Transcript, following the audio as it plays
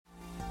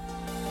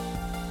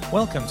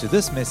Welcome to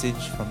this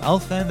message from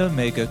Alpha and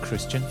Omega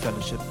Christian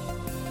Fellowship.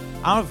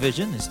 Our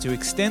vision is to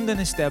extend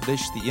and establish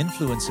the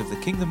influence of the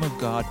Kingdom of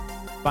God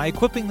by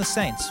equipping the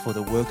saints for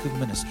the work of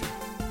ministry.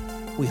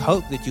 We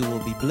hope that you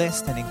will be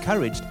blessed and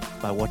encouraged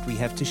by what we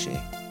have to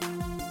share.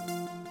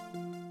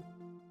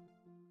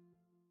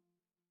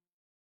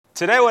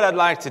 Today what I'd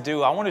like to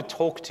do, I want to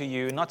talk to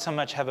you, not so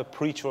much have a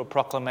preach or a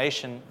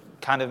proclamation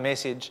kind of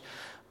message,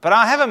 but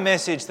I have a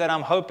message that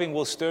I'm hoping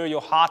will stir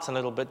your heart a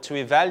little bit to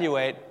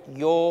evaluate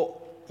your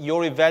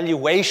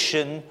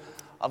evaluation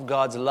of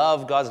God's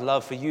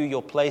love for you,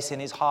 your place in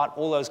His heart,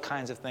 all those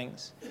kinds of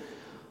things.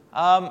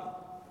 A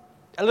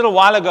little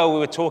while ago we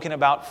were talking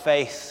about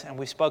faith, and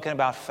we've spoken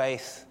about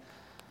faith.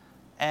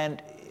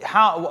 And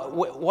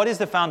what is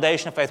the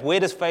foundation of faith? Where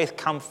does faith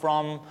come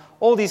from?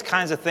 All these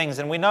kinds of things.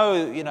 And we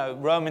know,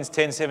 Romans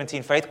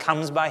 10:17, faith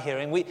comes by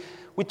hearing.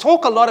 We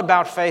talk a lot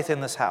about faith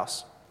in this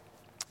house.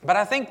 But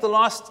I think the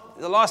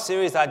last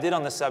series I did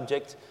on the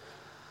subject,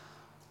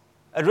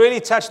 it really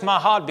touched my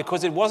heart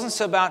because it wasn't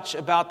so much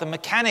about the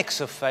mechanics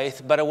of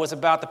faith, but it was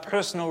about the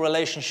personal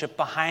relationship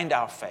behind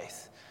our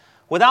faith.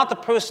 Without the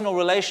personal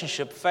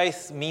relationship,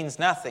 faith means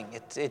nothing.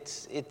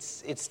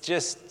 It's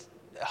just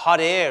hot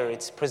air,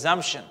 it's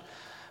presumption,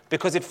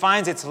 because it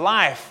finds its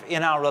life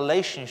in our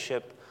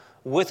relationship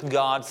with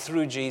God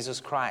through Jesus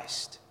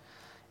Christ.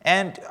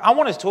 And I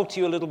want to talk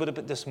to you a little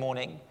bit this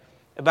morning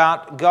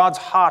about God's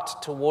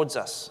heart towards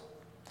us.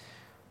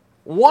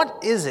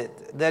 What is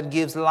it that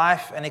gives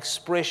life and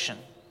expression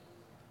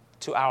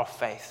to our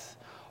faith?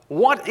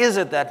 What is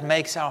it that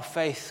makes our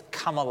faith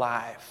come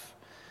alive?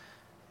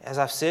 As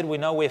I've said, we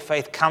know where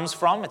faith comes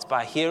from. It's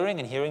by hearing,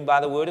 and hearing by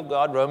the Word of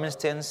God, Romans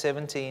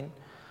 10:17.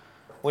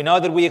 We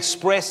know that we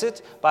express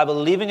it by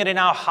believing it in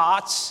our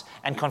hearts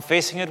and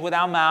confessing it with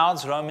our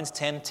mouths, Romans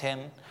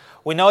 10:10.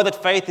 We know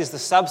that faith is the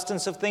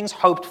substance of things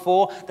hoped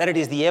for, that it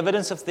is the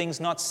evidence of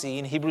things not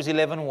seen, Hebrews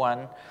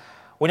 11:1.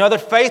 We know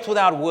that faith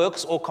without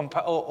works or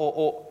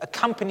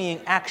accompanying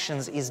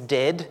actions is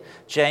dead,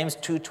 James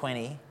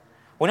 2:20.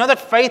 We know that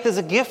faith is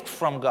a gift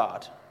from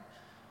God.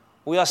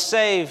 We are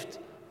saved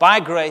by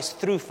grace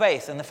through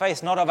faith, and the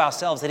faith not of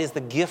ourselves, it is the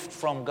gift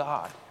from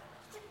God.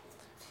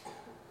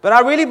 But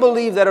I really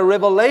believe that a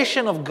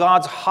revelation of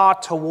God's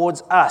heart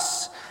towards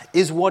us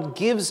is what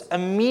gives a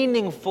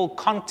meaningful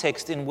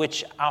context in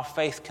which our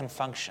faith can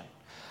function.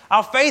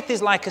 Our faith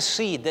is like a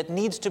seed that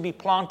needs to be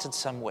planted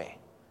somewhere.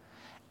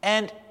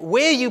 And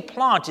where you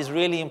plant is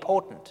really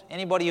important.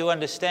 Anybody who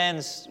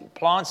understands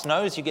plants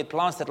knows you get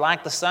plants that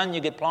like the sun, you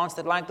get plants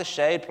that like the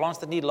shade, plants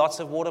that need lots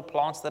of water,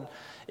 plants that,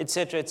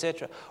 etc.,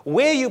 etc.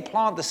 Where you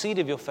plant the seed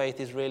of your faith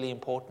is really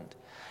important.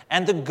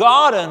 And the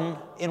garden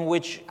in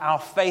which our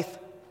faith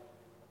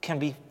can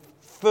be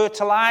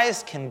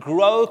fertilized, can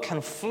grow, can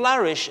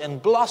flourish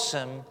and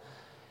blossom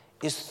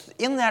is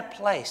in that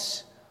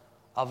place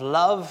of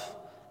love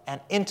and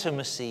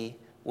intimacy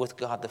with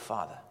God the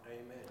Father.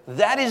 Amen.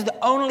 That is the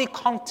only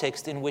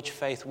context in which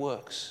faith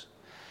works.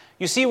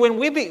 You see, when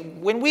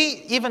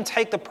we even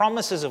take the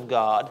promises of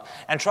God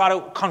and try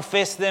to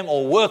confess them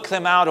or work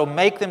them out or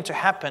make them to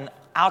happen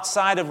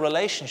outside of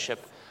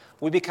relationship,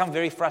 we become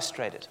very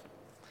frustrated.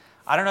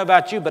 I don't know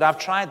about you, but I've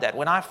tried that.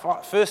 When I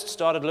first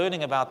started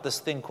learning about this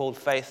thing called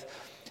faith,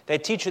 they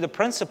teach you the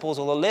principles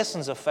or the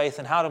lessons of faith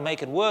and how to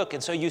make it work,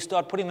 and so you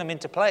start putting them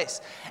into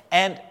place.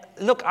 And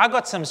look, I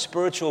got some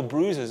spiritual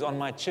bruises on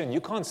my chin. You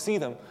can't see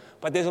them,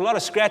 but there's a lot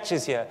of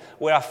scratches here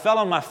where I fell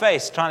on my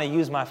face trying to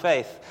use my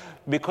faith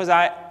because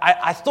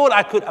I thought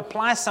I could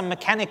apply some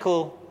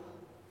mechanical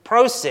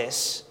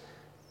process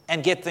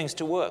and get things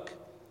to work.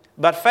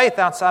 But faith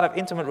outside of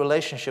intimate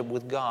relationship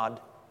with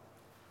God,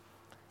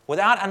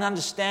 without an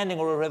understanding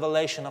or a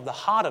revelation of the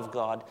heart of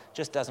God,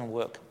 just doesn't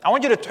work. I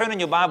want you to turn in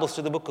your Bibles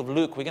to the book of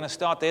Luke. We're going to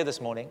start there this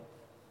morning.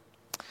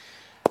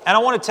 And I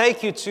want to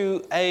take you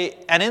to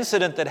an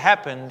incident that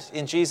happened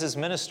in Jesus'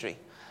 ministry.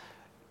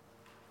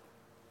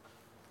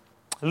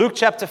 Luke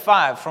chapter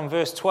 5 from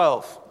verse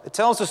 12. It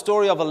tells the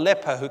story of a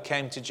leper who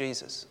came to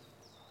Jesus.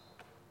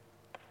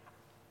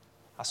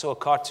 I saw a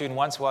cartoon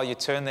once while you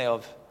turn there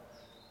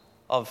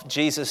of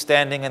Jesus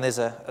standing and there's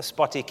a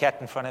spotty cat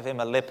in front of him,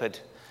 a leopard.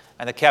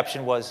 And the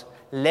caption was,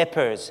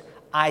 "Lepers,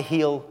 I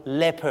heal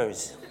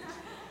lepers."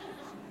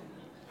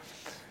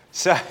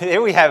 So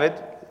here we have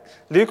it.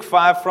 Luke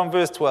 5 from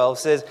verse 12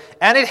 says,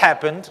 "And it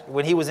happened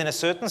when he was in a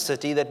certain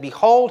city that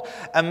behold,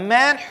 a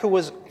man who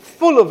was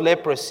full of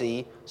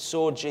leprosy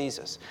saw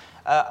Jesus."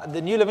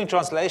 The New Living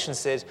Translation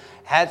says,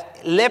 had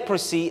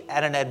leprosy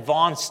at an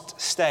advanced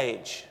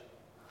stage.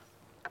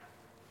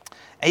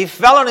 And he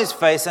fell on his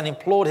face and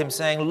implored him,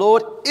 saying,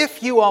 "Lord,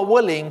 if you are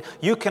willing,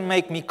 you can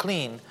make me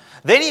clean."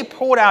 Then he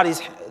put out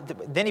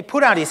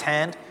his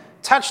hand,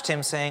 touched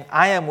him, saying,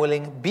 "I am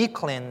willing, be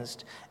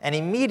cleansed." And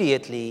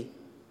immediately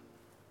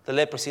the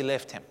leprosy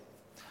left him.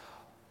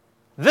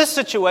 This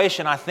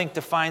situation, I think,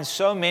 defines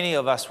so many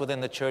of us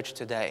within the church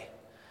today.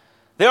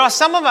 There are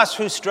some of us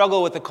who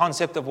struggle with the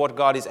concept of what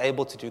God is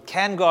able to do.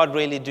 Can God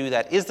really do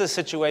that? Is the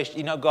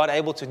situation, God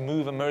able to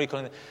move a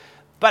miracle?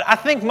 But I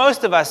think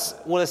most of us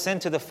will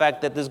assent to the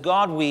fact that this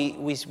God we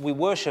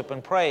worship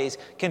and praise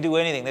can do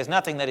anything. There's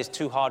nothing that is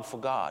too hard for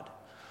God.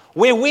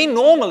 Where we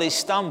normally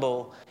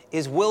stumble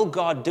is, will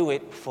God do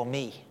it for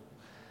me?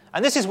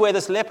 And this is where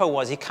this leper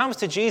was. He comes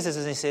to Jesus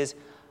and he says,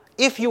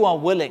 if you are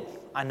willing,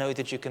 I know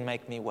that you can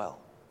make me well.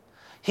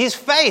 His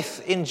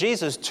faith in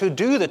Jesus to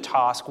do the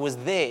task was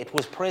there. It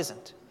was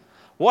present.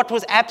 What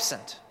was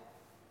absent?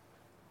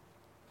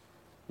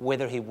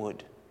 Whether he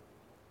would.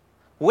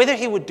 Whether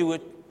he would do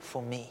it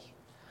for me.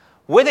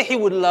 Whether he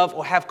would love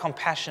or have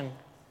compassion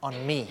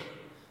on me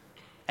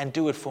and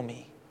do it for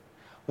me.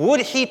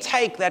 Would he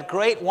take that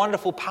great,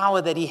 wonderful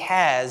power that he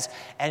has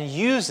and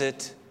use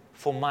it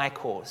for my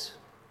cause?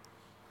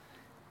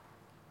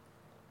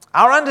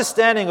 Our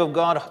understanding of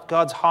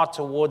God's heart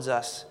towards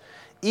us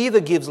either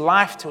gives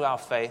life to our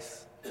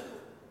faith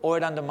or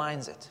it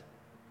undermines it.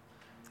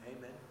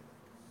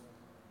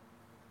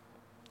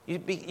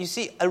 You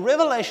see, a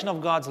revelation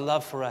of God's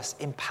love for us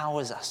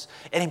empowers us.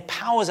 It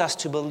empowers us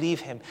to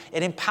believe him.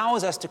 It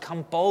empowers us to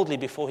come boldly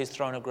before his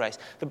throne of grace.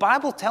 The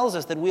Bible tells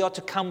us that we are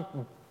to come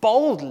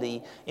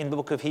boldly in the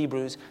book of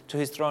Hebrews to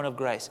his throne of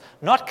grace.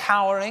 Not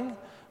cowering,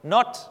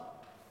 not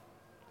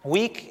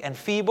weak and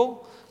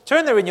feeble.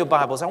 Turn there in your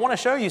Bibles. I want to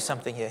show you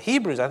something here.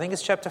 Hebrews, I think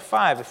it's chapter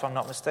 5, if I'm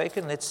not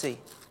mistaken. Let's see.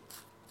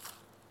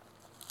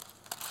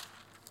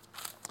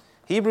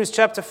 Hebrews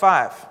chapter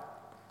 5.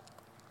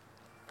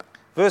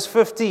 Verse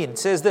 15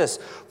 says this,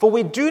 for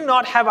we do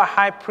not have a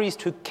high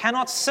priest who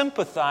cannot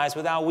sympathize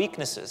with our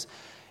weaknesses.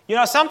 You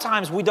know,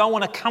 sometimes we don't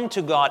want to come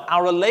to God.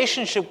 Our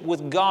relationship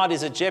with God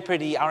is at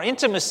jeopardy. Our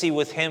intimacy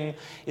with him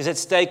is at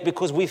stake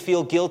because we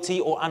feel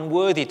guilty or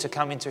unworthy to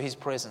come into his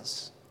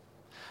presence.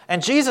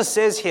 And Jesus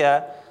says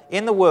here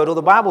in the Word, or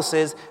the Bible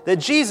says, that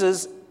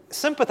Jesus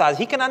sympathizes.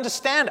 He can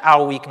understand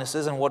our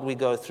weaknesses and what we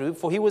go through,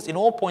 for he was in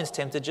all points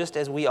tempted just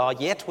as we are,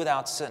 yet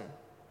without sin.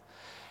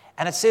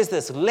 And it says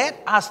this, let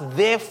us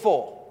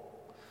therefore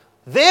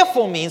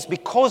means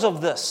because of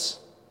this,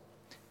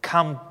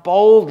 come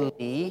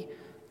boldly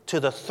to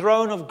the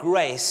throne of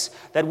grace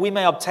that we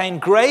may obtain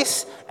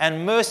grace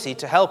and mercy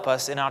to help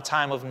us in our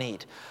time of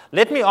need.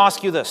 Let me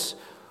ask you this,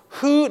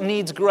 who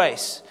needs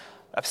grace?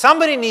 If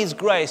somebody needs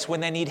grace when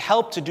they need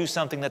help to do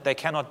something that they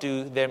cannot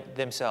do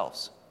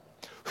themselves.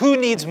 Who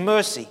needs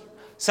mercy?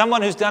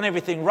 Someone who's done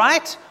everything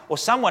right or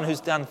someone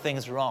who's done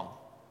things wrong?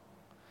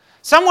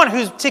 Someone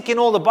who's ticking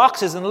all the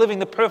boxes and living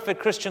the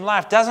perfect Christian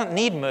life doesn't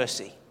need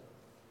mercy.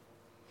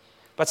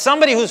 But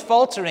somebody who's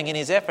faltering in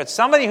his efforts,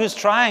 somebody who's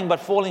trying but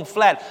falling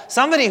flat,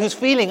 somebody who's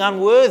feeling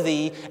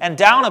unworthy and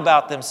down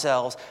about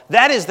themselves,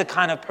 that is the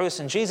kind of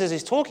person Jesus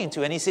is talking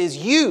to. And he says,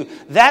 you,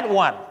 that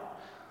one,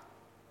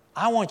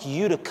 I want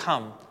you to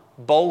come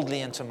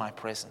boldly into my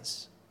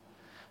presence,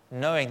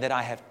 knowing that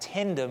I have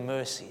tender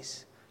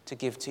mercies to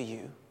give to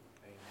you,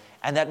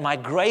 and that my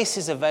grace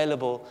is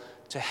available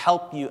to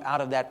help you out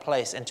of that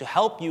place and to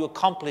help you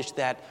accomplish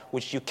that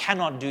which you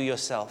cannot do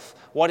yourself.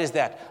 What is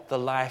that? The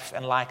life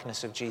and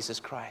likeness of Jesus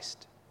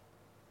Christ.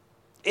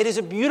 It is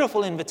a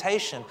beautiful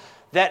invitation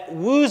that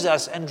woos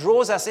us and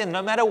draws us in,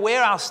 no matter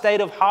where our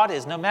state of heart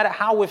is, no matter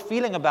how we're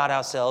feeling about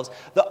ourselves.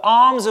 The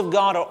arms of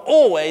God are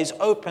always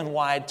open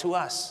wide to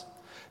us.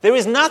 There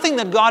is nothing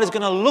that God is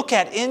going to look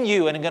at in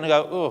you and going to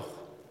go, oh,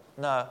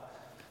 no,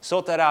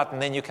 sort that out and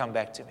then you come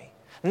back to me.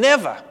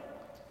 Never.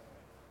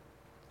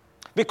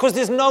 Because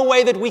there's no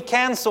way that we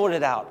can sort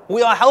it out.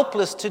 We are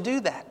helpless to do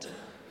that.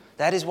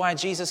 That is why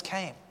Jesus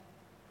came.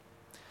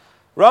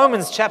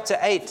 Romans chapter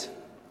 8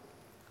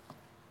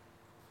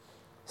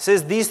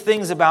 says these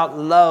things about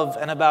love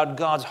and about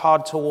God's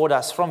heart toward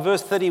us. From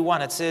verse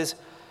 31 it says,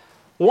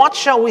 what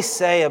shall we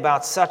say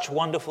about such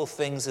wonderful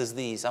things as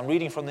these? I'm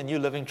reading from the New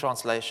Living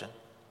Translation.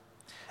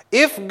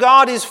 If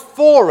God is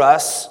for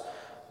us,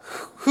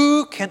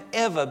 who can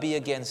ever be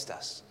against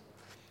us?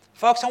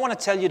 Folks, I want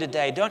to tell you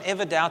today, don't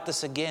ever doubt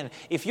this again.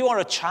 If you are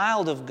a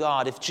child of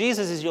God, if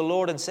Jesus is your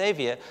Lord and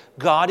Savior,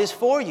 God is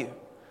for you.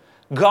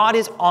 God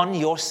is on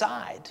your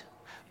side.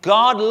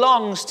 God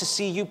longs to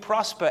see you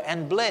prosper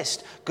and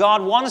blessed.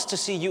 God wants to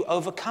see you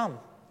overcome.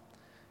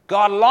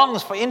 God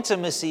longs for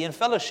intimacy and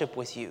fellowship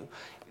with you.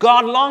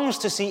 God longs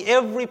to see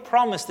every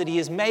promise that he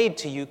has made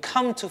to you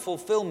come to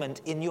fulfillment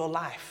in your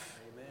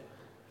life. Amen.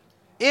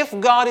 If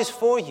God is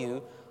for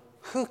you,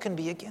 who can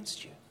be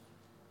against you?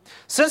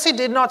 Since he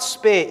did not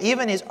spare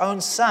even his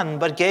own son,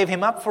 but gave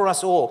him up for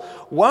us all,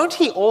 won't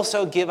he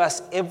also give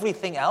us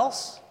everything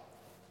else?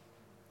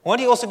 Won't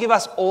he also give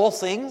us all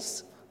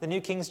things? The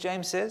New King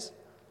James says.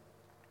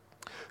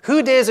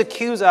 Who dares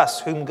accuse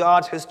us whom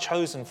God has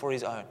chosen for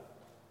his own?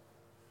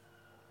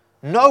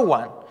 No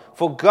one,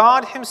 for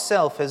God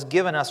himself has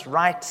given us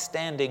right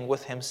standing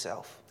with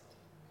himself.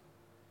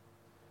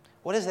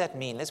 What does that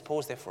mean? Let's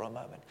pause there for a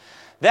moment.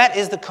 That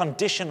is the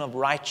condition of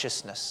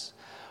righteousness.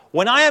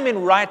 When I am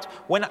in right,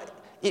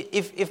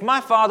 if my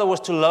father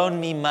was to loan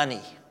me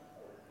money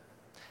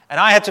and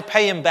I had to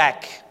pay him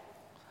back,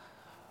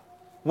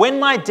 when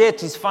my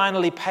debt is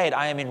finally paid,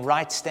 I am in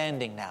right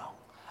standing now.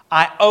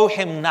 I owe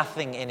him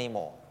nothing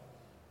anymore.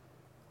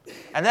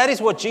 And that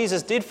is what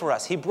Jesus did for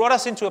us. He brought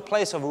us into a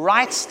place of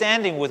right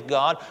standing with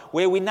God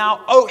where we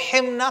now owe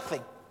Him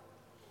nothing.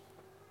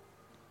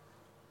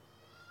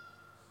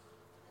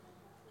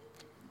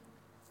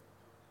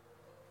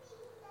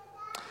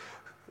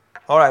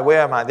 All right,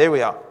 where am I? There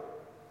we are.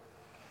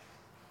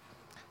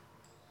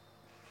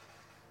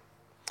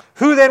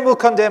 Who then will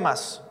condemn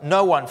us?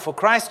 No one. For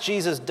Christ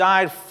Jesus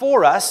died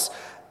for us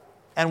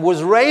and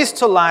was raised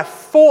to life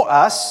for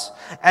us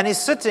and is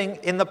sitting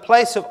in the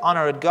place of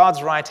honor at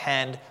God's right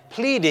hand,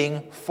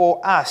 pleading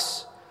for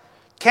us.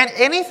 Can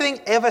anything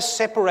ever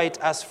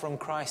separate us from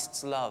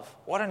Christ's love?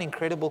 What an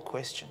incredible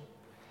question.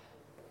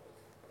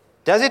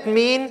 Does it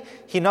mean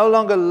He no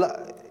longer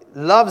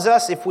loves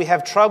us if we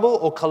have trouble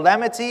or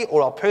calamity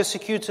or are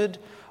persecuted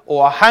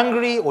or are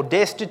hungry or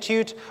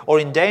destitute or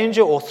in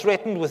danger or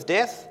threatened with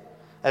death?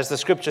 As the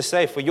scriptures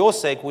say, for your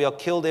sake we are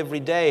killed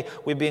every day.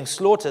 We're being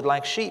slaughtered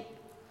like sheep.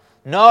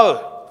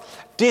 No.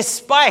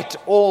 Despite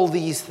all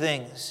these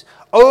things,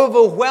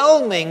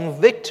 overwhelming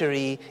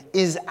victory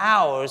is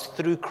ours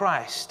through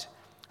Christ,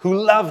 who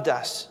loved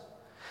us.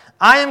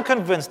 I am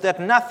convinced that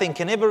nothing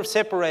can ever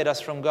separate us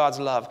from God's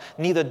love.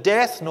 Neither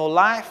death nor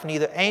life,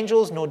 neither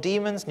angels nor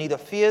demons, neither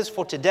fears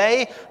for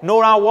today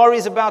nor our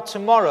worries about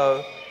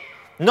tomorrow.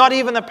 Not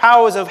even the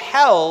powers of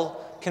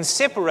hell can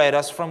separate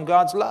us from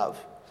God's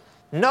love.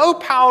 No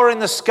power in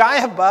the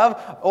sky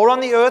above or on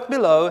the earth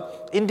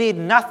below, indeed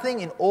nothing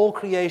in all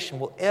creation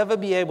will ever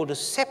be able to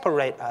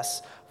separate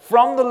us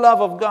from the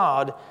love of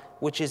God,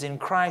 which is in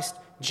Christ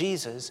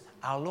Jesus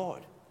our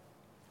Lord.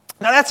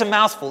 Now that's a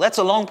mouthful. That's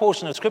a long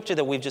portion of scripture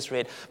that we've just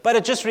read. But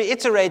it just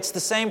reiterates the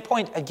same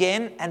point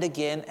again and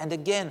again and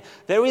again.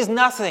 There is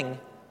nothing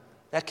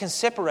that can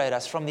separate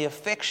us from the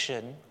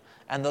affection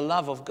and the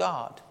love of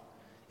God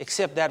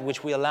except that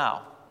which we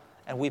allow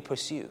and we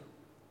pursue.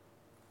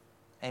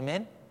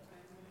 Amen?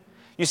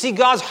 You see,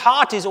 God's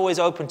heart is always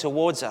open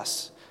towards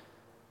us.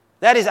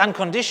 That is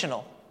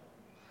unconditional.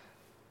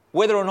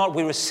 Whether or not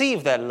we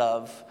receive that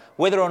love,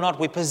 whether or not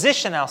we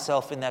position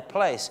ourselves in that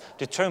place,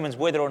 determines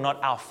whether or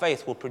not our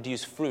faith will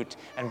produce fruit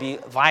and be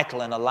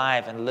vital and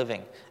alive and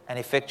living and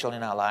effectual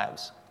in our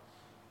lives.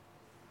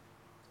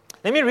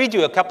 Let me read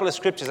you a couple of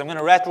scriptures. I'm going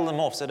to rattle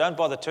them off, so don't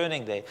bother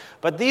turning there.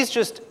 But these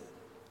just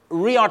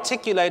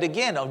re-articulate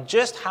again of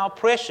just how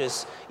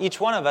precious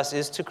each one of us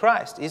is to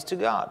Christ, is to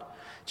God.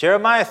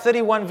 Jeremiah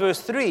 31 verse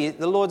 3,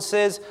 the word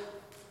says,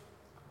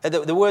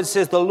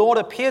 the Lord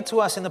appeared to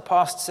us in the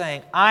past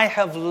saying, I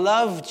have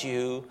loved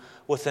you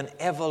with an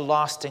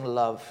everlasting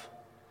love.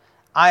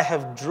 I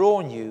have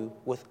drawn you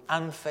with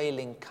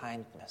unfailing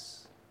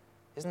kindness.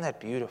 Isn't that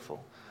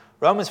beautiful?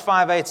 Romans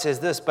 5:8 says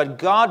this, but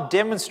God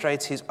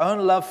demonstrates His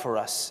own love for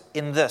us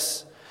in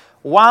this.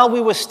 While we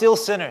were still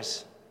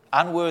sinners,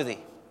 unworthy,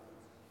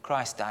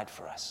 Christ died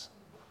for us.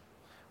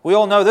 We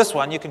all know this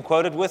one. You can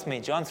quote it with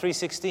me. John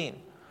 3:16.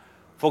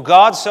 For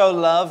God so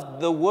loved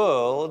the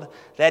world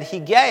that He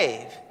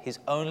gave His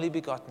only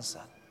begotten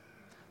Son,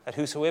 that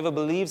whosoever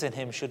believes in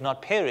Him should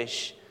not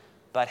perish,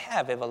 but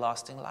have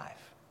everlasting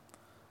life.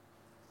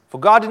 For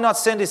God did not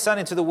send His Son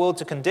into the world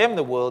to condemn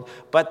the world,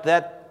 but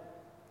that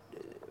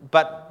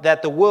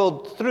the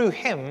world through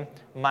Him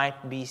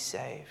might be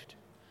saved.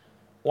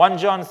 1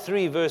 John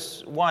 3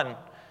 verse 1.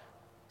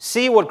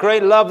 See what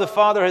great love the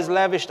Father has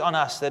lavished on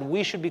us, that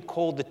we should be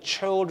called the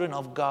children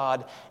of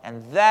God,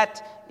 and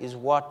that is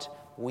what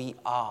we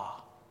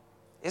are.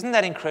 Isn't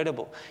that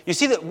incredible? You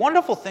see, the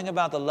wonderful thing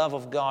about the love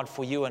of God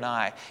for you and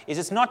I is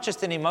it's not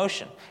just an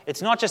emotion.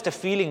 It's not just a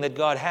feeling that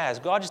God has.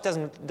 God just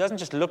doesn't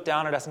just look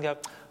down at us and go,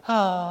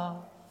 ah.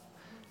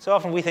 So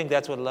often we think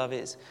that's what love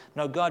is.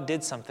 No, God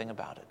did something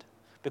about it,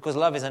 because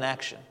love is an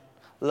action.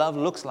 Love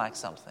looks like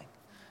something.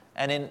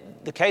 And in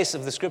the case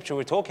of the scripture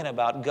we're talking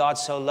about, God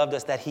so loved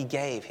us that He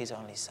gave His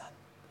only Son.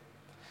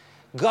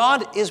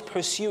 God is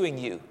pursuing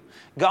you.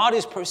 God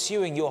is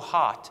pursuing your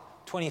heart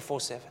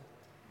 24/7.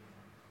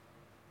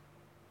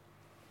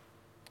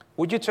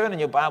 Would you turn in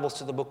your Bibles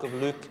to the book of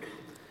Luke?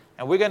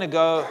 And we're going to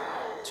go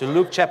to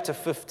Luke chapter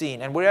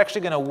 15. And we're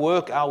actually going to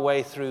work our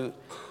way through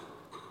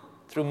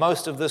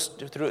most of this,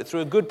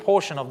 through a good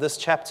portion of this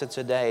chapter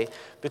today,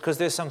 because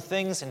there's some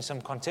things and some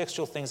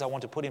contextual things I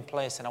want to put in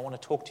place, and I want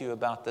to talk to you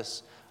about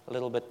this a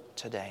little bit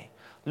today.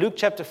 Luke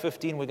chapter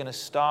 15, we're going to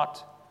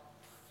start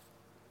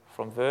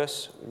from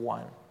verse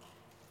 1.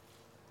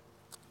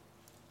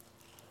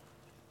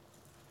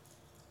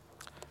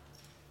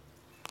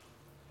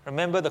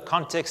 Remember the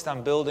context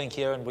I'm building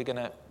here, and we're going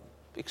to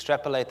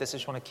extrapolate this. I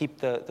just want to keep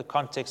the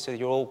context so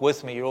you're all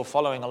with me, you're all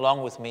following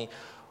along with me.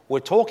 We're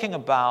talking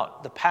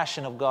about the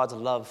passion of God's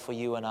love for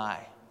you and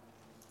I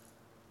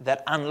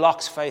that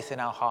unlocks faith in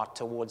our heart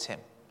towards Him.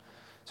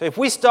 So if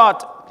we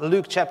start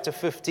Luke chapter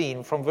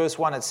 15 from verse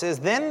 1, it says,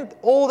 Then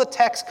all the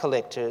tax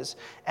collectors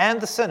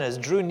and the sinners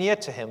drew near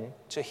to Him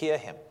to hear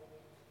Him.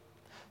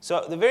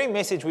 So the very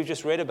message we've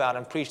just read about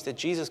and preached, that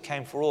Jesus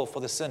came for all, for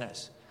the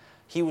sinners,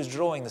 He was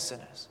drawing the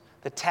sinners.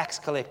 The tax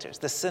collectors,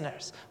 the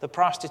sinners, the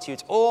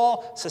prostitutes,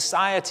 all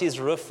society's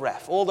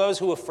riffraff, all those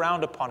who were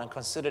frowned upon and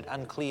considered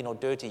unclean or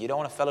dirty. You don't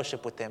want to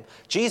fellowship with them.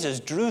 Jesus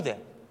drew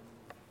them.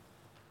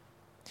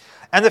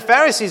 And the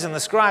Pharisees and the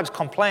scribes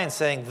complained,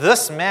 saying,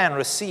 "This man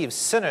receives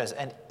sinners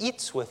and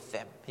eats with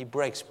them. He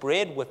breaks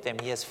bread with them.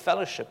 He has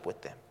fellowship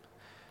with them."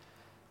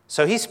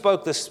 So he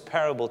spoke this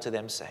parable to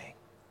them, saying,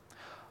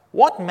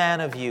 "What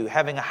man of you,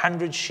 having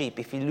 100 sheep,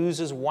 if he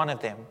loses one of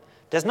them,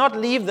 does not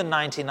leave the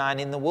 99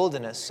 in the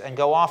wilderness and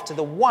go after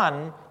the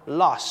one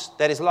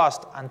that is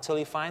lost until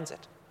he finds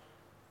it?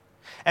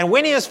 And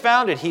when he has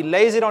found it, he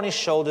lays it on his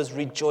shoulders,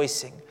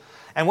 rejoicing.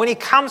 And when he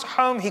comes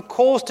home, he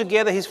calls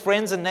together his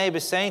friends and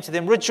neighbors, saying to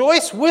them,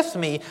 'Rejoice with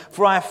me,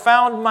 for I have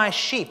found my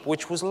sheep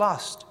which was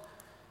lost.'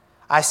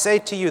 I say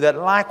to you that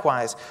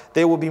likewise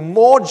there will be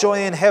more joy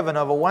in heaven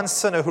over one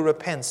sinner who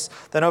repents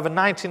than over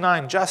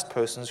 99 just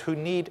persons who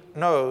need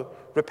no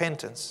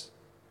repentance."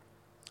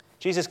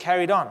 Jesus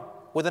carried on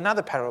with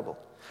another parable.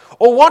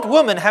 "Or what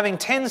woman, having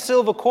 10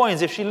 silver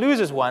coins, if she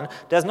loses one,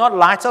 does not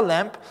light a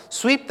lamp,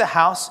 sweep the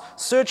house,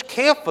 search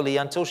carefully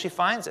until she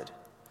finds it?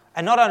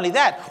 And not only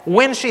that,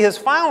 when she has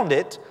found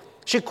it,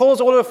 she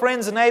calls all her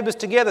friends and neighbors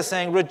together,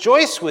 saying,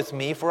 'Rejoice with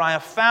me, for I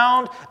have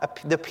found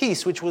the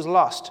piece which was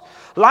lost.'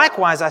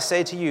 Likewise, I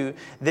say to you,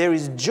 there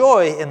is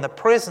joy in the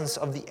presence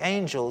of the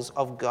angels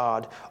of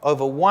God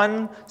over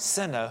one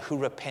sinner who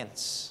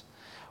repents."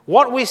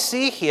 What we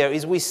see here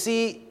is we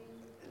see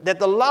that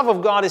the love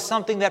of God is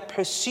something that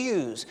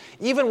pursues,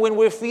 even when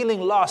we're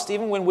feeling lost,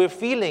 even when we're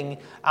feeling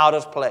out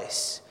of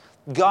place.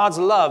 God's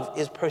love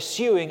is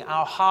pursuing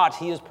our heart.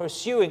 He is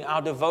pursuing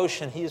our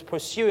devotion. He is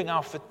pursuing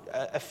our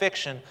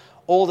affection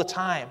all the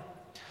time.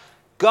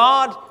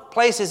 God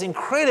places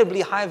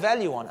incredibly high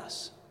value on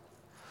us.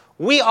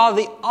 We are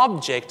the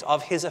object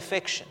of His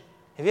affection.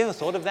 Have you ever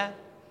thought of that?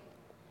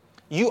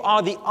 You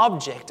are the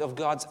object of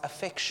God's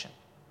affection,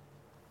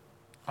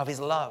 of His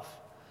love.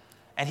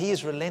 And He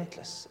is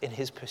relentless in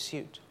His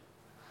pursuit.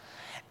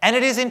 And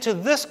it is into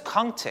this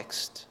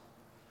context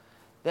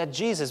that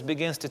Jesus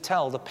begins to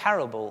tell the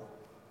parable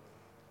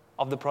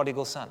of the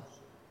prodigal son.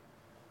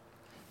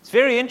 It's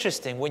very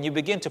interesting when you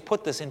begin to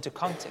put this into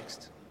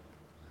context.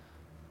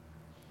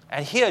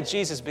 And here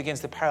Jesus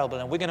begins the parable,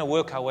 and we're going to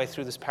work our way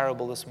through this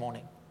parable this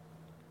morning.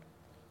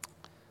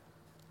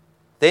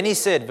 Then he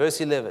said,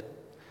 verse 11,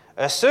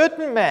 "A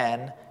certain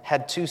man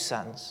had 2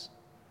 sons.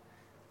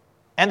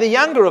 And the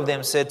younger of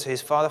them said to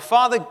his father,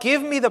 'Father,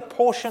 give me the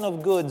portion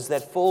of goods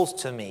that falls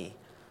to me.'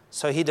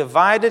 So he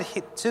divided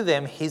to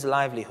them his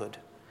livelihood.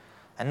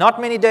 And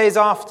not many days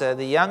after,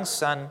 the young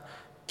son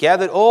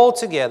gathered all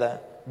together,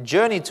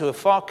 journeyed to a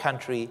far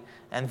country,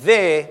 and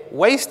there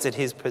wasted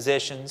his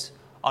possessions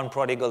on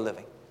prodigal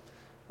living."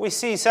 We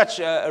see such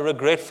a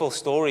regretful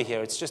story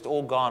here. It's just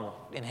all gone,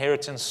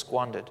 inheritance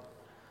squandered.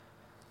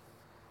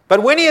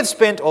 "But when he had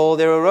spent all,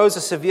 there arose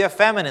a severe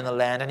famine in the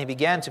land, and he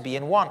began to be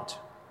in want.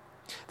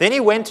 Then he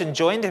went and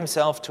joined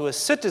himself to a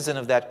citizen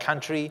of that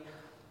country,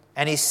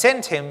 and he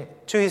sent him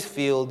to his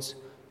fields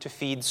to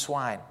feed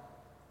swine.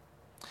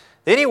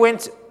 Then he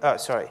went,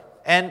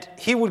 and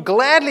he would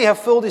gladly have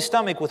filled his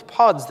stomach with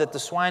pods that the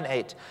swine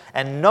ate,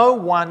 and no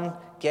one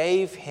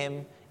gave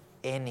him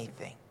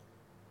anything.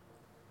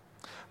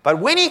 But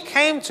when he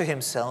came to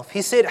himself,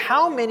 he said,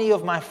 'How many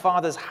of my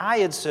father's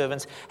hired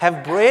servants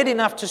have bread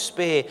enough to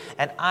spare,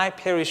 and I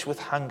perish with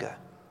hunger?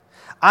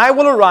 I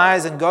will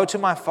arise and go to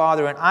my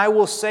father, and I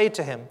will say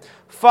to him,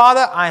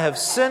 Father, I have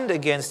sinned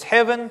against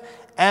heaven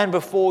and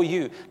before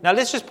you.'" Now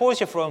let's just pause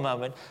here for a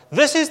moment.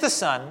 This is the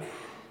son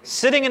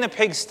sitting in a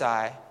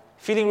pigsty,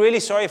 feeling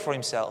really sorry for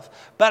himself.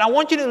 But I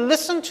want you to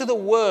listen to the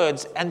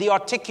words and the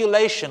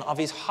articulation of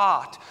his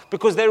heart,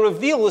 because they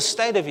reveal the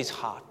state of his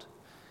heart.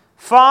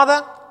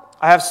 "Father,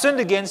 I have sinned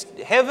against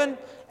heaven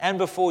and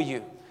before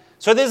you."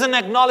 So there's an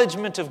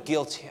acknowledgement of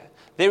guilt here.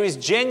 There is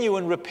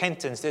genuine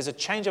repentance. There's a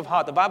change of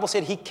heart. The Bible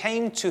said he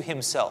came to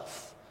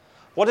himself.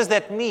 What does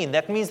that mean?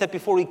 That means that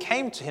before he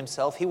came to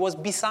himself, he was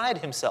beside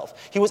himself.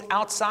 He was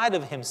outside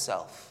of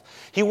himself.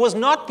 He was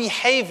not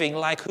behaving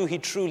like who he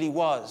truly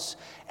was,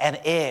 an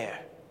heir,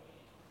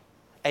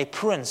 a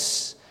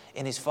prince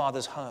in his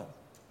father's home.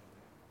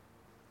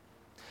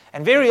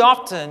 And very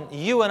often,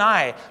 you and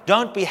I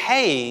don't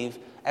behave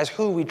as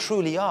who we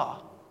truly are.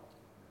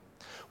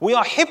 We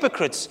are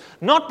hypocrites,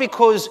 not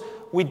because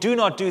we do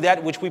not do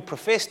that which we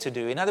profess to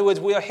do. In other words,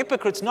 we are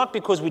hypocrites not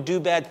because we do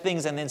bad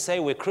things and then say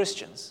we're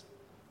Christians.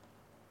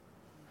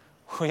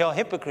 We are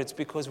hypocrites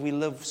because we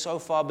live so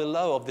far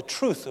below of the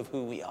truth of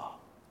who we are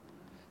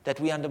that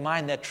we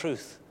undermine that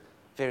truth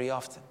very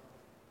often.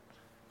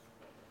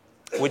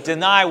 We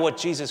deny what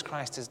Jesus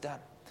Christ has done.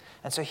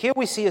 And so here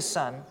we see a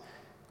son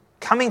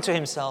coming to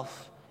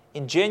himself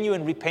in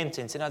genuine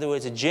repentance. In other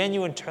words, a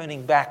genuine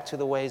turning back to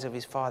the ways of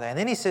his father. And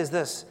then he says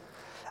this,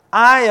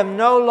 "I am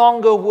no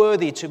longer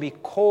worthy to be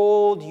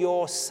called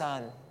your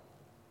son."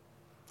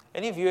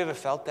 Any of you ever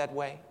felt that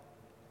way?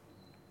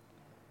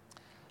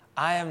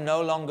 I am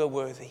no longer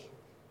worthy.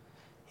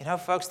 You know,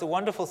 folks, the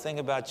wonderful thing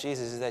about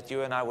Jesus is that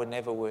you and I were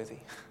never worthy.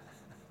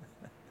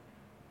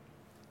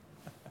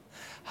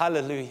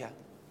 Hallelujah.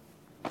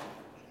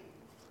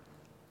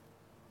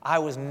 I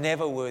was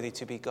never worthy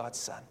to be God's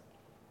son.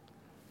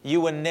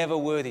 You were never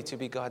worthy to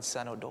be God's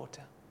son or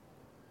daughter.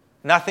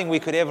 Nothing we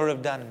could ever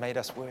have done made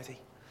us worthy.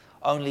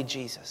 Only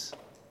Jesus.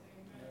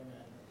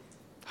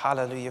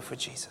 Hallelujah for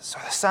Jesus. So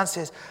the son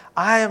says,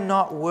 I am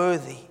not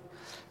worthy.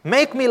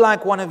 Make me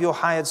like one of your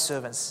hired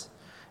servants.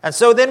 And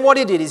so then what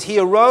he did is he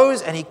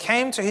arose and he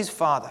came to his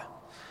father.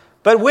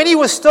 But when he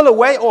was still a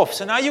way off,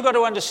 so now you've got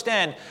to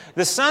understand,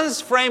 the son's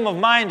frame of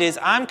mind is,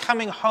 I'm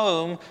coming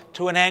home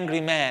to an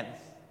angry man.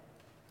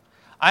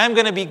 I am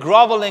going to be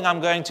groveling, I'm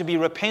going to be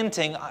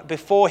repenting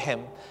before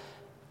him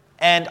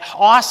and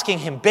asking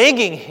him,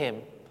 begging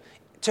him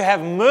to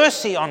have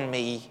mercy on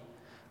me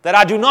that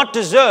I do not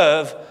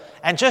deserve,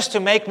 and just to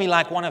make me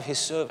like one of his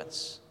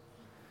servants.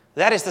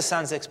 That is the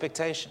son's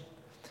expectation.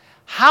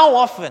 How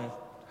often,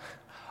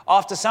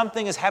 after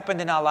something has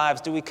happened in our lives,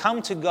 do we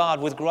come to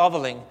God with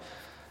groveling,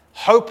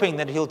 hoping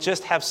that he'll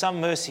just have some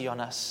mercy on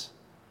us?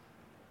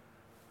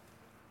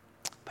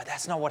 But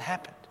that's not what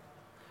happened.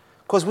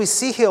 Because we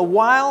see here,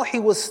 while he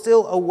was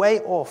still a way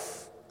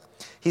off,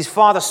 his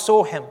father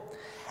saw him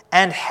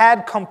and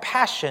had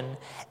compassion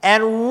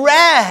and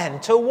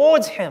ran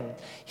towards him.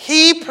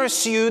 He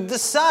pursued the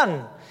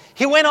son.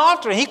 He went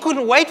after him. He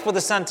couldn't wait for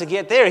the son to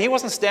get there. He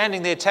wasn't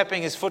standing there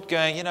tapping his foot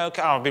going,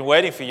 I've been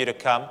waiting for you to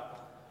come.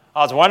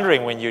 I was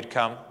wondering when you'd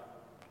come.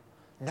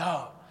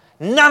 No,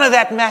 none of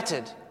that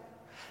mattered.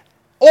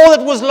 All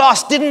that was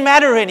lost didn't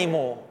matter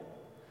anymore.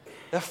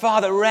 The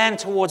father ran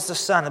towards the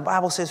son. The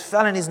Bible says,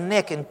 fell on his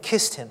neck and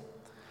kissed him.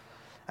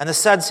 And the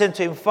son said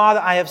to him, Father,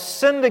 I have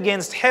sinned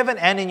against heaven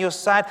and in your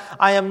sight.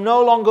 I am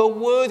no longer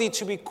worthy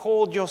to be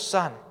called your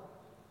son.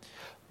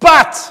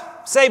 But,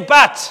 say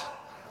but.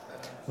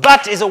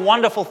 But is a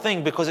wonderful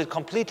thing because it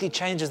completely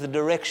changes the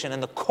direction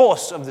and the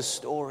course of the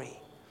story.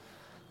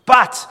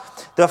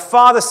 But the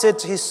father said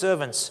to his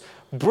servants,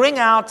 bring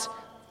out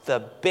the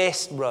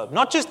best robe.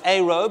 Not just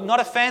a robe, not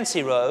a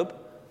fancy robe.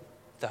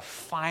 The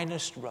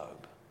finest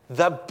robe.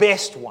 The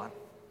best one.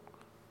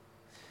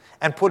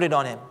 And put it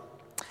on him.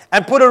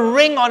 And put a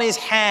ring on his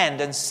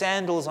hand and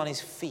sandals on his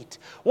feet.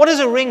 What does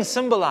a ring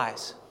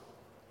symbolize?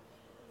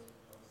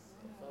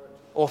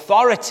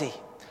 Authority.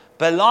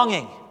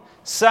 Belonging.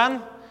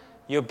 Son,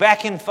 you're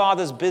back in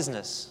Father's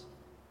business.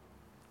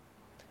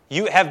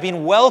 You have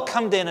been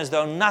welcomed in as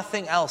though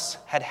nothing else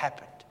had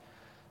happened.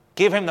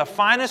 Give him the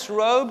finest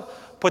robe.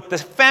 Put the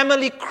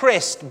family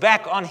crest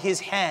back on his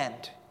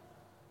hand,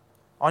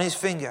 on his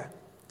finger.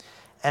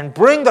 And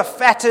bring the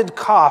fatted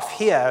calf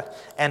here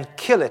and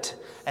kill it.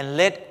 And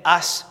let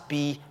us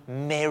be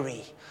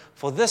merry.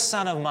 For this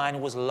son of mine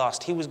was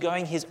lost. He was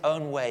going his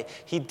own way.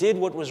 He did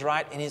what was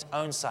right in his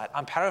own sight.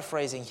 I'm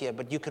paraphrasing here,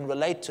 but you can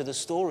relate to the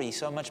story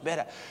so much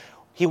better.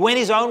 He went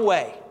his own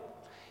way.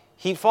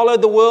 He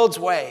followed the world's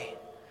way.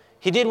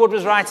 He did what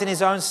was right in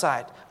his own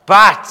sight.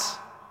 But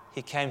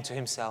he came to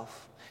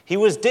himself. He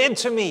was dead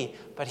to me,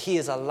 but he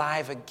is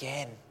alive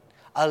again.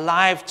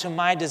 Alive to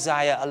my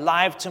desire,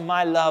 alive to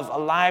my love,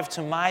 alive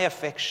to my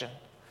affection.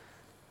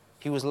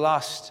 He was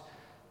lost,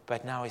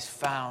 but now he's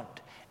found,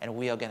 and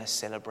we are going to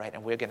celebrate,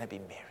 and we're going to be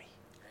merry.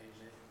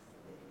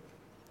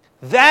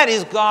 Amen. That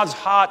is God's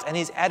heart and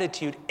his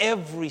attitude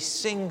every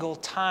single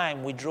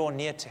time we draw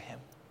near to him.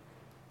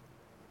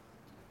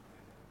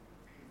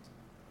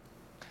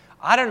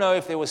 I don't know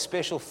if there was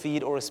special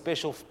feed or a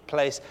special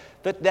place,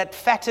 but that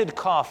fatted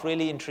calf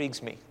really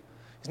intrigues me.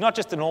 He's not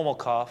just a normal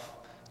calf.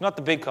 He's not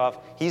the big calf.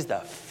 He's the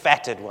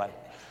fatted one.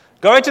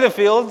 Go into the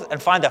field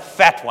and find the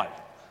fat one.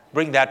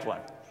 Bring that one,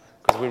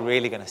 because we're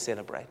really going to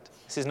celebrate.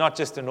 This is not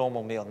just a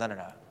normal meal. No.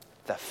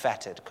 The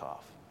fatted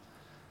calf.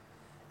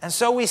 And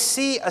so we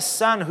see a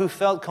son who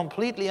felt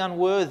completely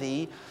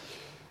unworthy,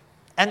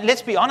 and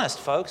let's be honest,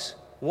 folks,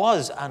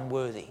 was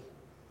unworthy.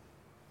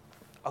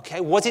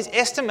 Okay, was his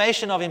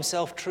estimation of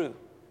himself true?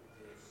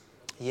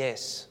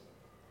 Yes.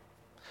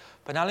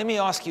 But now let me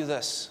ask you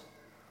this.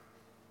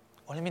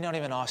 Or let me not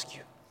even ask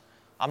you.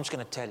 I'm just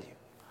going to tell you.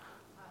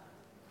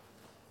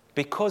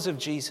 Because of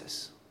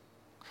Jesus,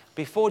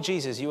 before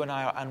Jesus, you and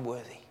I are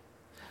unworthy.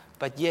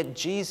 But yet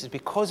Jesus,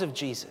 because of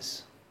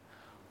Jesus,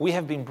 we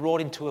have been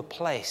brought into a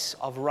place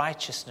of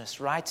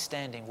righteousness, right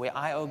standing, where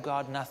I owe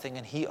God nothing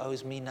and he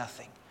owes me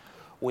nothing.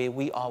 Where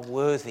we are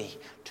worthy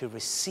to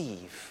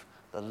receive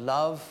the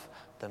love,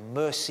 the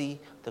mercy,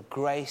 the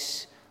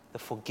grace, the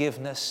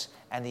forgiveness,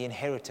 and the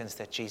inheritance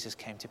that Jesus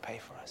came to pay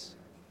for us.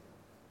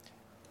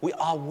 We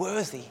are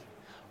worthy.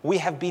 We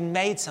have been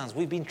made sons.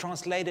 We've been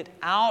translated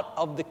out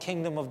of the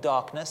kingdom of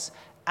darkness,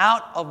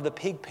 out of the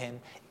pig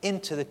pen,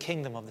 into the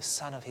kingdom of the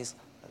Son of his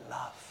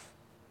love.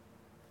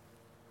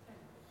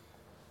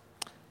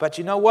 But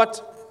you know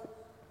what?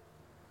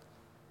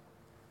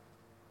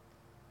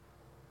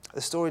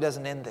 The story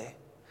doesn't end there.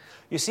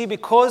 You see,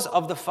 because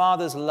of the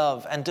Father's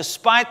love, and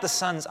despite the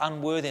Son's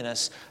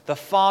unworthiness, the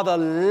Father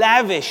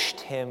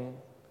lavished him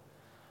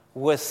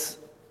with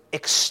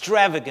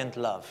extravagant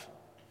love.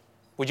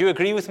 Would you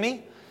agree with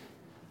me?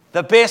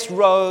 The best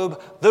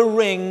robe, the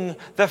ring,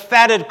 the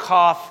fatted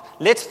calf.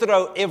 Let's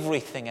throw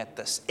everything at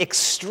this.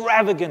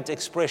 Extravagant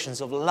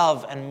expressions of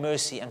love and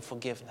mercy and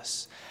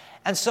forgiveness.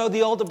 And so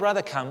the older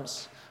brother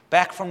comes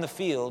back from the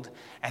field,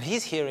 and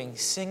he's hearing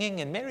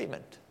singing and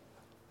merriment.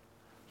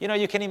 You know,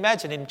 you can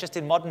imagine, just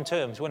in modern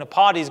terms, when a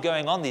party's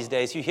going on these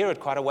days, you hear it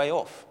quite a way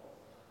off.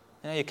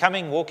 You know, you're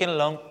coming, walking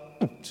along.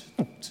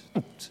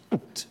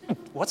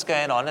 What's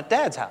going on at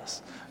Dad's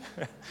house?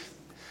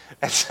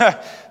 And so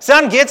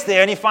son gets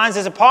there and he finds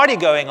there's a party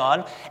going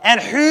on.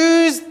 And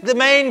who's the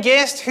main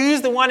guest?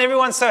 Who's the one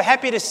everyone's so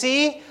happy to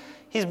see?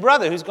 His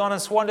brother who's gone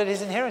and squandered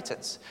his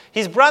inheritance.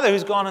 His brother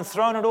who's gone and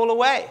thrown it all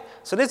away.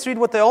 So let's read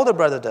what the older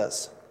brother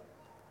does.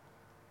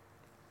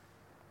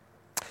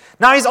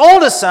 Now his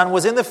oldest son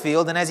was in the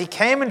field, and as he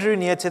came and drew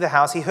near to the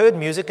house, he heard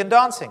music and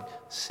dancing.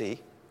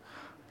 See?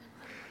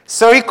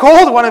 So he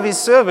called one of his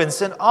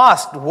servants and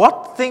asked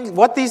what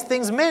these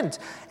things meant.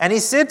 And he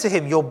said to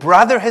him, your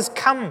brother has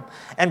come,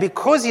 and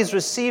because he's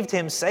received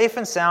him safe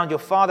and sound, your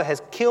father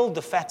has killed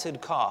the fatted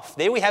calf.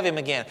 There we have him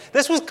again.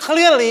 This was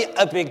clearly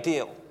a big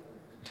deal.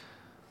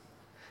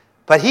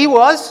 But he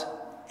was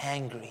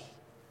angry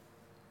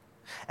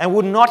and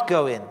would not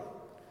go in.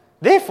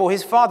 Therefore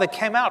his father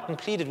came out and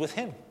pleaded with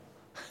him.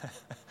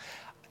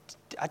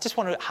 I just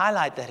want to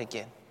highlight that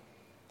again.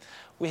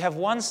 We have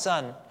one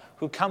son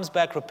who comes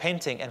back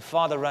repenting and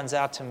father runs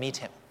out to meet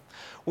him.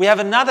 We have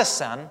another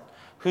son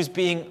who's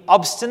being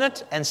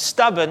obstinate and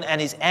stubborn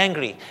and is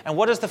angry. And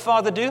what does the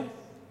father do?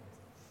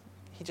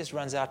 He just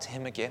runs out to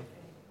him again.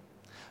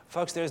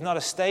 Folks, there is not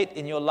a state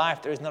in your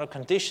life, there is not a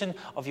condition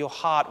of your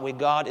heart where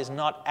God is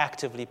not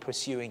actively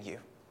pursuing you.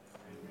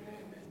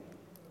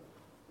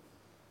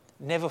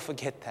 Never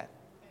forget that.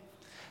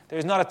 There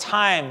is not a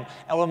time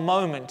or a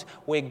moment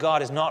where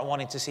God is not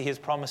wanting to see His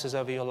promises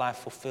over your life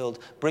fulfilled,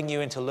 bring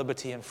you into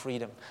liberty and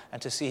freedom,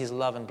 and to see His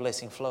love and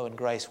blessing flow and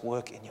grace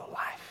work in your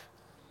life.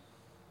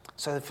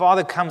 So the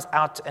father comes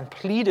out and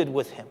pleaded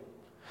with him.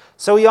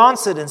 So he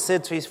answered and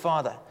said to his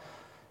father,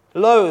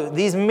 lo,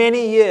 these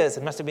many years,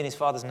 it must have been his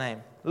father's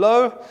name,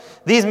 lo,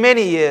 these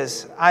many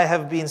years I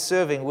have been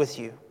serving with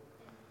you.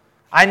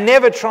 I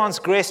never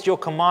transgressed your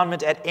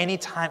commandment at any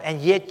time, and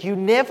yet you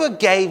never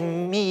gave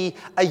me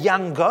a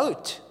young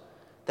goat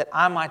that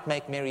I might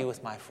make merry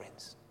with my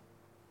friends.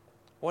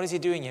 What is he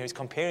doing here? He's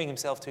comparing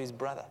himself to his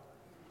brother.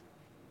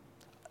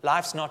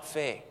 Life's not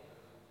fair.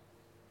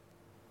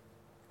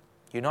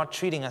 You're not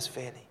treating us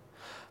fairly.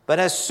 But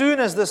as soon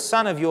as this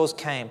son of yours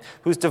came,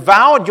 who's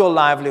devoured your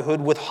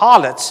livelihood with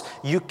harlots,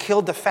 you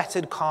killed the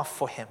fatted calf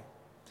for him.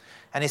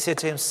 And he said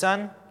to him,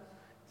 son,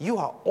 you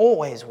are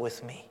always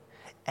with me,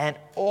 and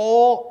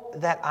all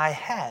that I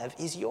have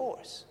is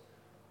yours.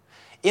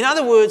 In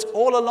other words,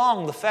 all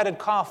along, the fatted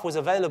calf was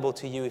available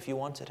to you if you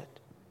wanted it.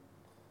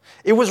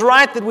 It was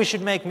right that we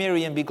should make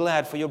merry and be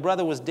glad, for your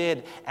brother was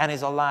dead and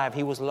is alive.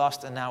 He was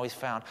lost and now is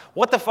found.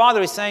 What the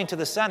father is saying to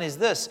the son is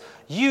this: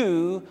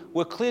 you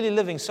were clearly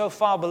living so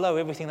far below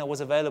everything that was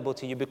available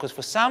to you because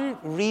for some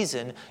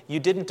reason you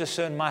didn't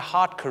discern my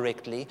heart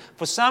correctly.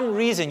 For some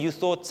reason you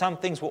thought some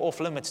things were off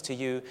limits to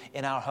you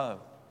in our home.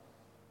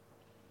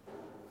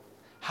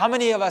 How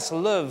many of us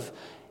live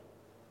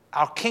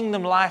our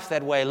kingdom life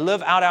that way,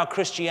 live out our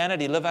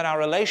Christianity, live out our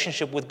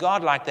relationship with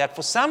God like that,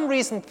 for some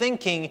reason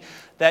thinking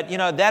that,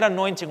 that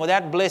anointing or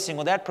that blessing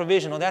or that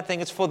provision or that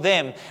thing, it's for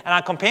them, and I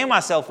compare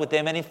myself with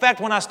them. And in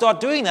fact, when I start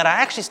doing that, I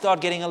actually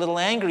start getting a little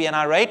angry and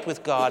irate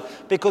with God,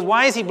 because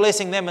why is He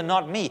blessing them and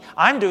not me?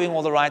 I'm doing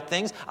all the right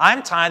things.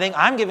 I'm tithing.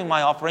 I'm giving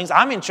my offerings.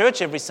 I'm in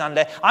church every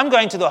Sunday. I'm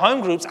going to the home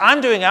groups. I'm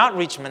doing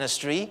outreach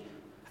ministry,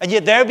 and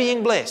yet they're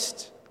being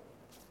blessed.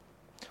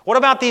 What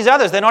about these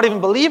others? They're not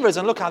even believers,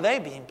 and look how they're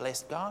being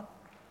blessed, God.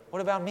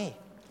 What about me?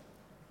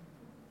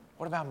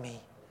 What about me?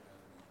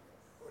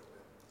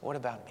 What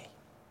about me?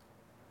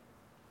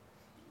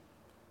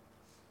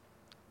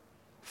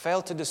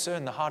 Fail to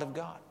discern the heart of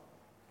God.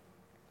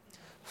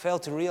 Fail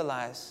to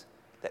realize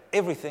that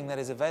everything that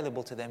is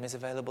available to them is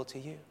available to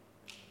you.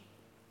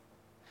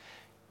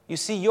 You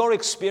see, your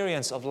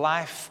experience of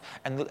life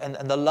and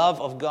the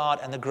love of God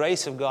and the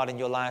grace of God in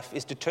your life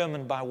is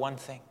determined by one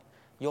thing: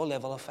 your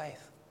level of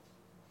faith.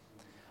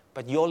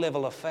 But your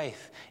level of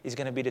faith is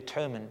going to be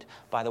determined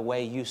by the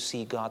way you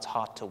see God's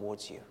heart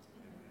towards you.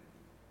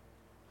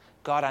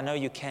 God, I know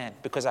you can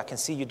because I can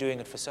see you doing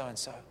it for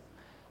so-and-so.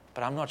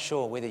 But I'm not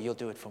sure whether you'll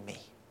do it for me.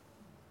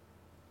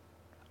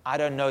 I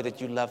don't know that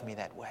you love me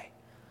that way.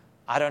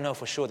 I don't know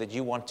for sure that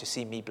you want to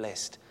see me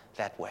blessed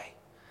that way.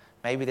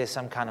 Maybe there's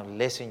some kind of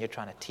lesson you're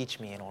trying to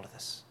teach me in all of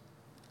this.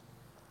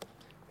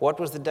 What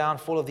was the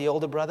downfall of the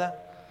older brother?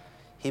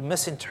 He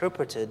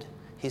misinterpreted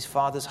his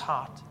father's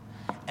heart.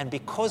 And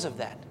because of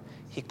that,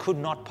 he could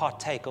not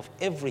partake of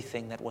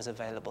everything that was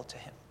available to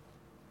him.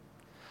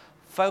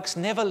 Folks,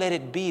 never let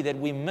it be that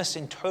we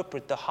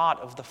misinterpret the heart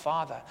of the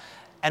Father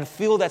and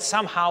feel that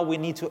somehow we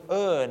need to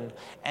earn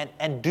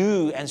and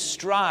do and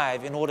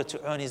strive in order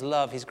to earn His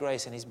love, His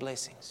grace, and His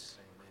blessings.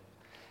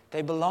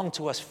 They belong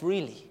to us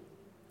freely,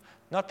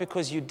 not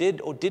because you did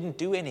or didn't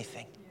do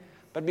anything,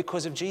 but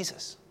because of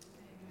Jesus.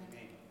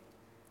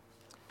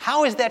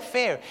 How is that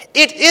fair?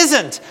 It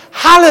isn't.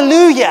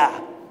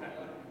 Hallelujah!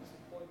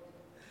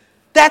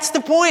 That's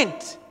the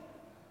point.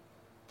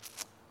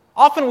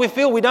 Often we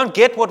feel we don't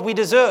get what we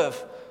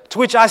deserve, to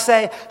which I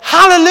say,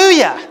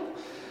 hallelujah!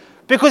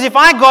 Because if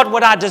I got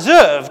what I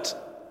deserved,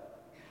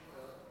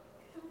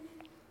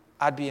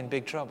 I'd be in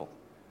big trouble.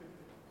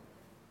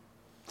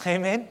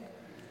 Amen?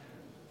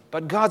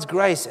 But God's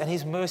grace and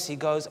His mercy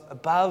goes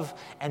above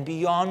and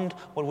beyond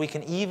what we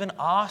can even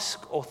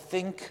ask or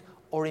think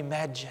or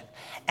imagine.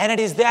 And it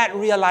is that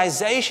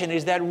realization, it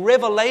is that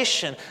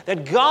revelation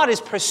that God is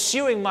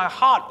pursuing my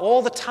heart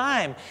all the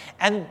time,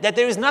 and that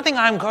there is nothing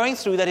I'm going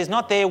through that is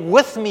not there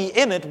with me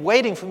in it,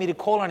 waiting for me to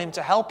call on Him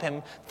to help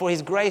Him for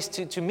His grace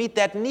to meet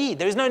that need.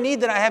 There is no need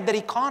that I have that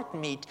He can't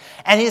meet.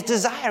 And His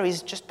desire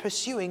is just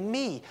pursuing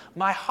me,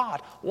 my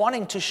heart,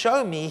 wanting to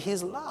show me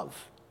His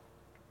love.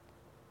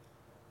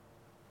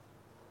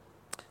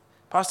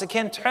 Pastor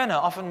Ken Turner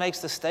often makes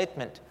the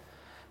statement,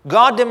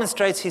 God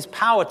demonstrates His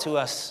power to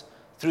us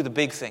through the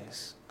big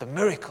things, the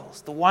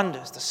miracles, the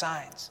wonders, the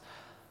signs.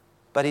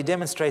 But He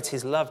demonstrates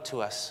His love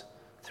to us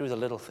through the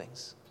little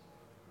things.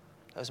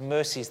 Those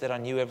mercies that are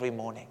new every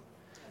morning.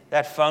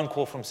 That phone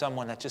call from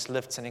someone that just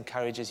lifts and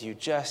encourages you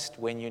just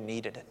when you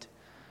needed it.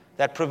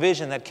 That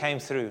provision that came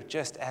through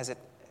just as it,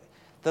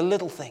 the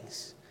little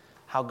things.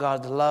 How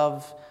God's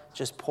love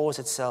just pours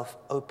itself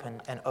open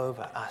and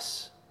over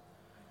us.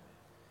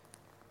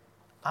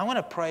 I want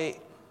to pray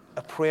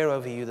a prayer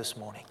over you this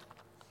morning.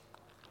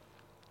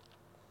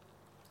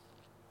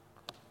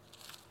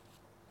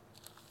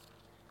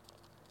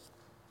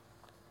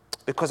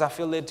 Because I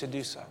feel led to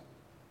do so.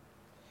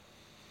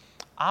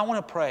 I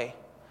want to pray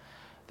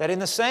that in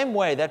the same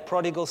way that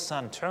prodigal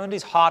son turned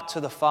his heart to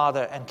the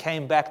Father and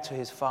came back to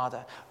his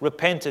Father,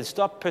 repented,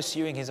 stopped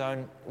pursuing his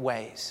own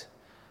ways,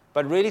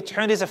 but really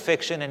turned his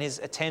affection and his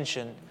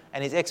attention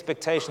and his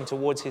expectation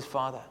towards his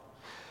Father.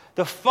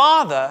 The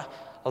Father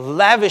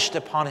lavished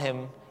upon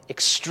him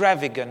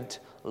extravagant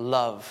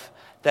love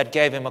that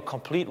gave him a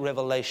complete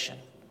revelation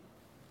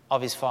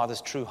of his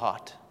Father's true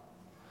heart.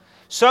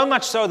 So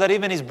much so that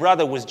even his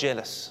brother was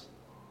jealous.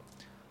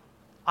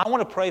 I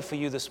want to pray for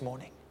you this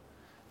morning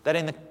that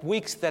in the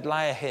weeks that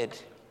lie ahead,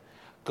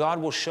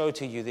 God will show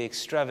to you the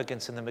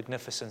extravagance and the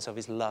magnificence of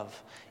His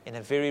love in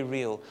a very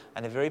real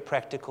and a very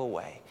practical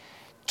way,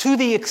 to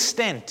the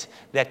extent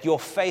that your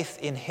faith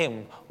in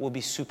Him will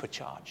be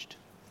supercharged,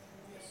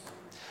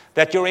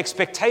 that your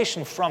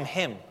expectation from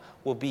Him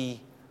will be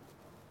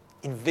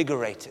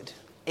invigorated,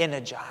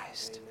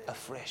 energized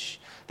afresh.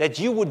 That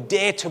you would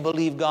dare to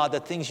believe God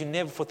that things you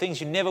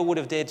never would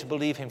have dared to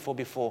believe Him for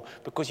before,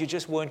 because you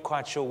just weren't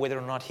quite sure whether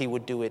or not He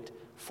would do it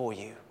for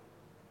you.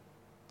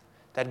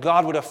 That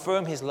God would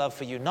affirm His love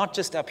for you, not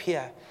just up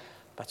here,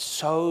 but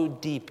so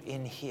deep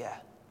in here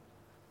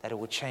that it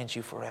would change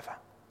you forever.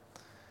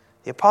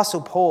 The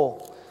Apostle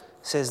Paul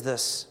says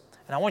this,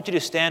 and I want you to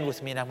stand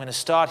with me, and I'm going to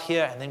start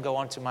here and then go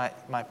on to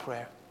my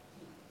prayer.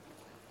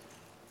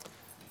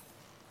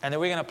 And then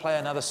we're going to play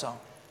another song.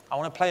 I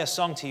want to play a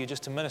song to you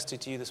just to minister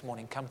to you this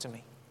morning. Come to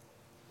me.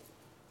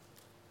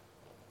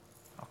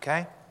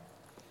 Okay?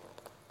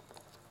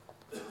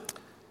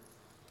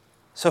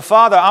 So,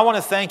 Father, I want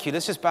to thank you.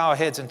 Let's just bow our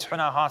heads and turn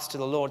our hearts to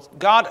the Lord.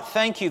 God,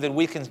 thank you that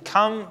we can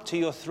come to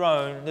your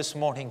throne this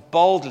morning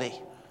boldly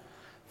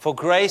for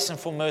grace and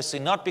for mercy,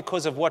 not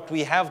because of what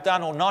we have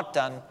done or not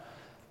done,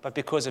 but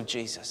because of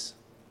Jesus.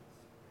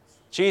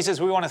 Jesus,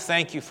 we want to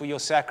thank you for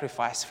your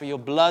sacrifice, for your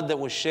blood that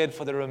was shed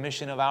for the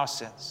remission of our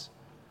sins,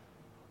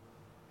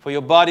 for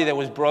your body that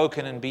was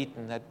broken and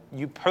beaten, that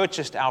you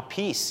purchased our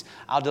peace,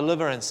 our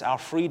deliverance, our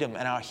freedom,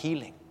 and our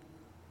healing.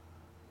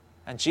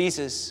 And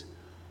Jesus,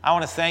 I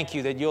want to thank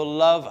you that your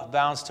love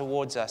abounds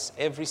towards us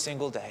every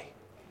single day.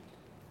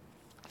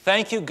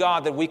 Thank you,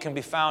 God, that we can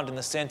be found in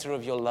the center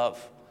of your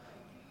love.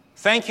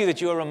 Thank you that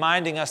you are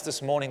reminding us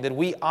this morning that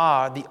we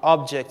are the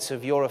objects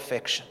of your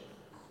affection.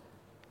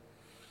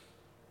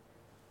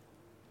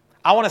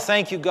 I want to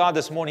thank you, God,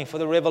 this morning for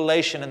the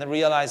revelation and the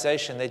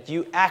realization that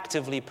you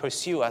actively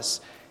pursue us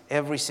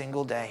every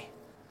single day.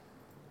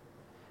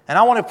 And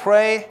I want to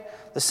pray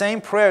the same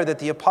prayer that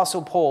the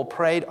Apostle Paul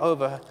prayed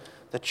over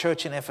the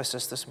church in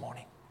Ephesus this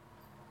morning.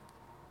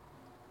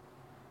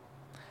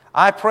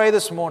 I pray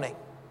this morning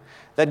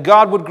that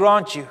God would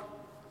grant you,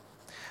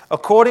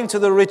 according to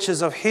the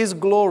riches of His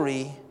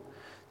glory,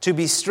 to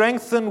be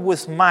strengthened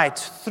with might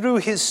through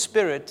His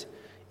Spirit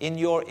in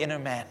your inner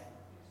man.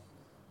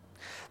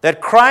 That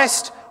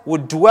Christ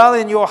would dwell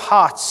in your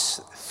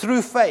hearts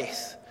through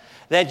faith,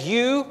 that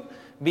you,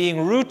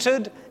 being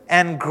rooted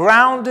and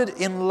grounded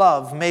in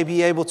love, may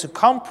be able to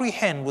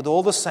comprehend with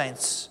all the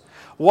saints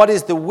what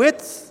is the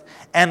width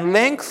and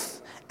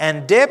length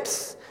and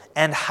depth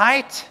and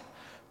height,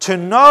 to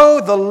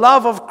know the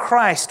love of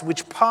Christ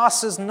which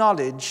passes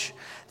knowledge,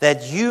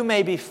 that you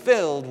may be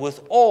filled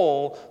with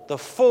all the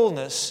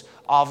fullness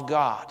of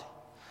God.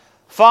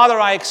 Father,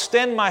 I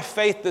extend my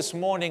faith this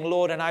morning,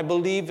 Lord, and I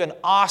believe and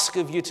ask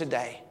of you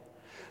today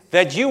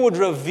that you would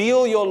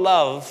reveal your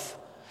love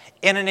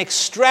in an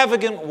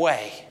extravagant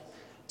way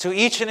to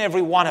each and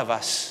every one of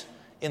us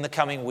in the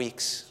coming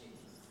weeks.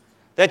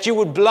 That you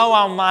would blow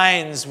our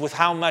minds with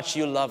how much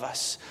you love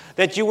us.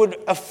 That you would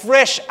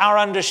afresh our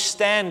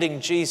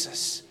understanding,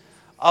 Jesus,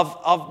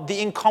 of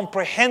the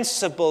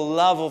incomprehensible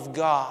love of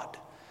God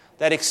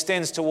that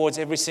extends towards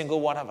every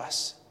single one of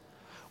us.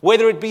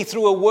 Whether it be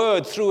through a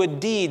word, through a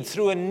deed,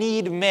 through a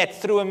need met,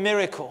 through a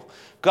miracle.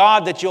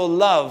 God, that your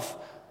love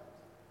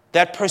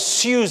that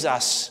pursues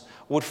us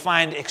would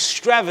find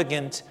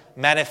extravagant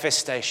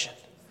manifestation.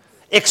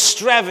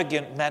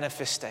 Extravagant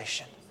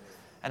manifestation.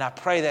 And I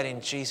pray that in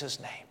Jesus'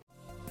 name.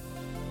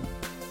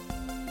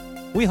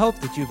 We hope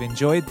that you've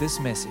enjoyed this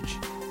message.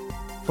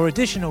 For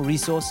additional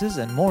resources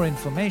and more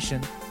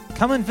information,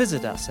 come and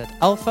visit us at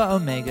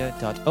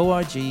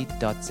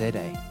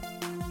alphaomega.org.za.